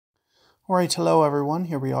All right, hello everyone.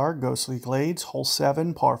 Here we are, Ghostly Glades, hole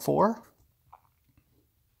 7, par 4.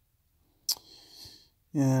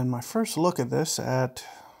 And my first look at this at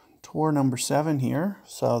tour number 7 here.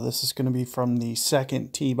 So this is going to be from the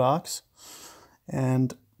second tee box.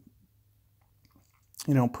 And,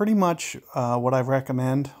 pretty much what I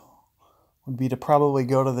recommend would be to probably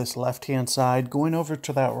go to this left-hand side. Going over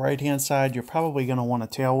to that right-hand side, you're probably going to want a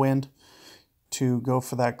tailwind to go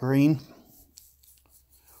for that green,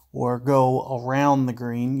 or go around the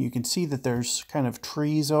green. You can see that there's kind of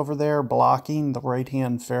trees over there blocking the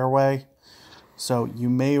right-hand fairway. So you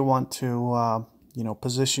may want to,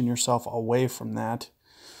 position yourself away from that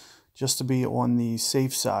just to be on the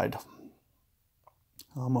safe side.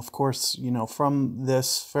 Of course, from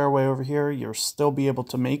this fairway over here, you'll still be able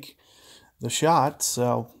to make the shot.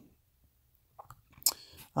 So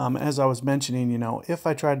as I was mentioning, if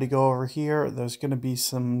I tried to go over here, there's going to be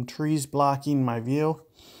some trees blocking my view.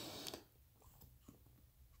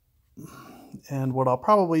 And what I'll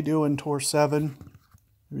probably do in Tour 7,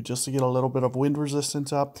 just to get a little bit of wind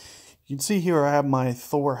resistance up, you can see here I have my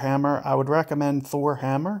Thor hammer. I would recommend Thor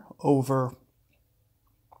hammer over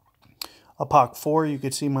a Pak 4 you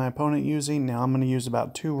could see my opponent using. Now I'm going to use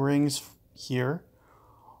about 2 rings here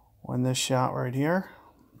on this shot right here.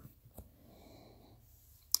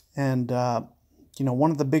 And,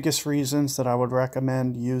 one of the biggest reasons that I would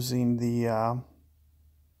recommend using the,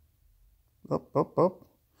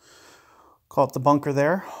 caught the bunker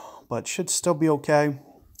there, but should still be okay.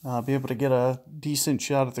 Be able to get a decent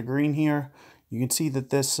shot at the green here. You can see that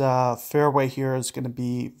this fairway here is going to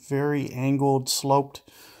be very angled, sloped.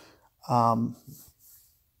 What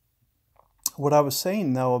I was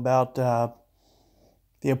saying though about the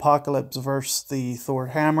Apocalypse versus the Thor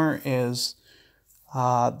hammer is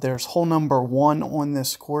there's hole number 1 on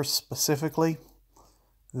this course specifically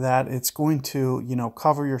that it's going to,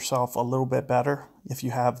 cover yourself a little bit better if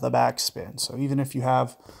you have the backspin. So even if you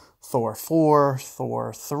have Thor 4,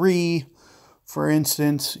 Thor 3, for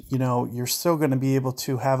instance, you're still going to be able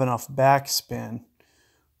to have enough backspin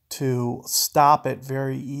to stop it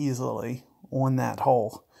very easily on that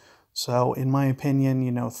hole. So in my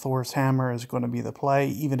opinion, Thor's hammer is going to be the play,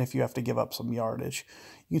 even if you have to give up some yardage.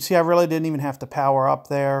 You can see I really didn't even have to power up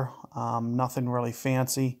there. Nothing really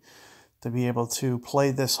fancy to be able to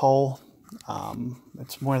play this hole.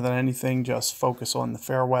 It's more than anything just focus on the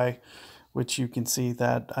fairway, which you can see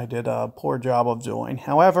that I did a poor job of doing.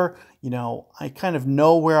 However, I kind of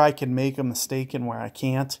know where I can make a mistake and where I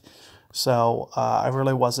can't. So I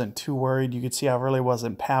really wasn't too worried. You could see I really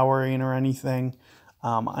wasn't powering or anything.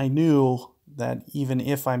 I knew that even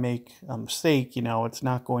if I make a mistake, it's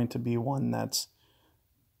not going to be one that's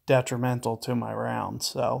detrimental to my round.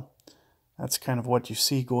 So that's kind of what you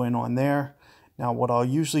see going on there. Now, what I'll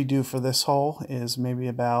usually do for this hole is maybe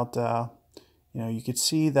about, you could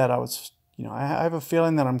see that I was, I have a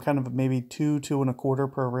feeling that I'm kind of maybe 2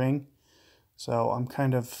 1/4 per ring. So I'm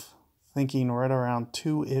kind of thinking right around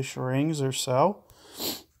 2-ish rings or so.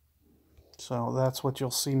 So that's what you'll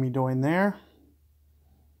see me doing there.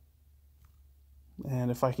 And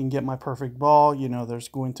if I can get my perfect ball, there's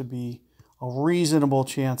going to be a reasonable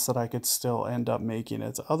chance that I could still end up making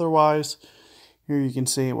it. Otherwise, here you can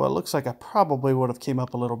see, well, it looks like I probably would have came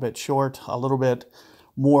up a little bit short, a little bit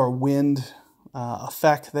more wind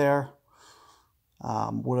effect there.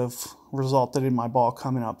 Would have resulted in my ball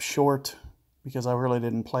coming up short because I really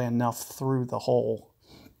didn't play enough through the hole.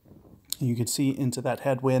 You could see into that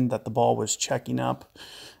headwind that the ball was checking up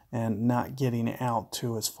and not getting out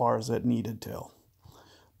to as far as it needed to.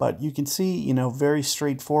 But you can see, very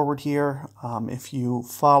straightforward here. If you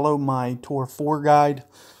follow my Tour 4 guide,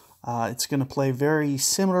 it's going to play very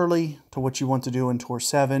similarly to what you want to do in Tour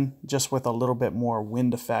 7, just with a little bit more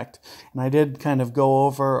wind effect. And I did kind of go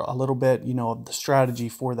over a little bit, of the strategy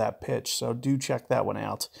for that pitch. So do check that one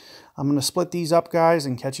out. I'm going to split these up, guys,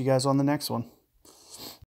 and catch you guys on the next one.